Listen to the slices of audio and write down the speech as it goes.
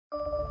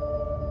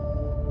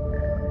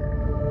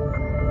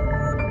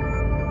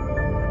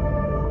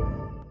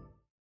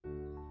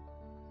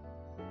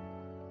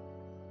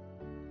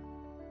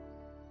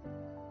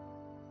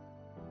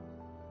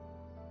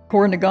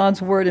According to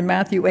God's word in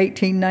Matthew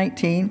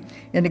 18:19,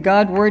 in the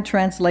God Word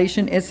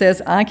translation, it says,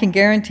 I can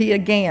guarantee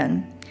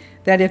again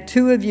that if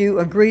two of you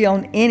agree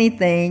on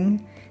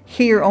anything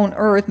here on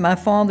earth, my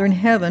Father in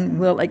heaven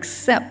will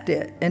accept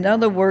it. In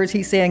other words,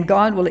 he's saying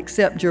God will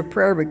accept your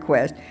prayer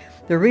request.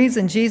 The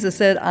reason Jesus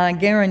said, I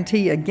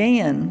guarantee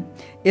again,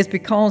 is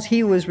because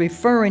he was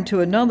referring to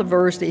another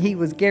verse that he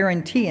was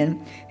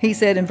guaranteeing. He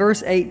said in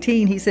verse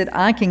 18, he said,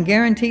 I can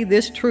guarantee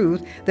this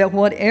truth, that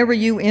whatever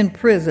you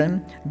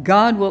imprison,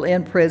 God will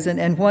imprison,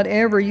 and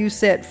whatever you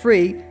set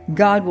free,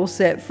 God will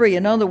set free.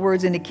 In other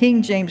words, in the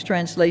King James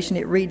translation,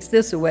 it reads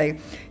this way.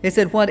 It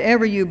said,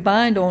 whatever you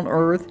bind on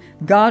earth,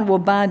 God will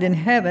bind in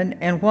heaven,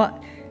 and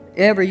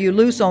whatever you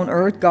loose on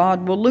earth,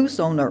 God will loose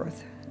on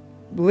earth.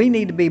 We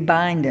need to be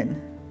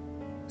binding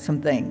some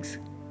things.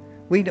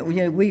 We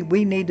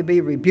need to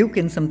be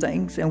rebuking some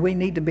things, and we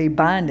need to be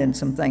binding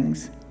some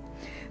things.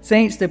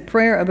 Saints, the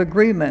prayer of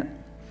agreement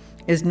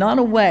is not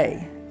a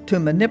way to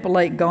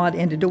manipulate God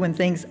into doing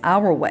things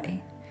our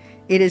way.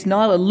 It is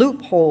not a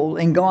loophole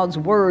in God's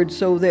word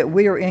so that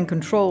we are in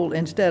control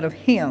instead of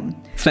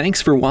him.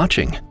 Thanks for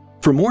watching.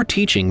 For more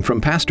teaching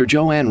from Pastor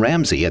Joanne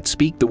Ramsay at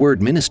Speak the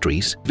Word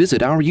Ministries,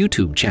 visit our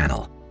YouTube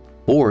channel.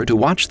 Or to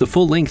watch the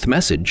full-length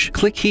message,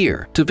 click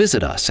here to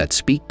visit us at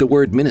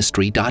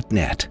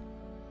speakthewordministry.net.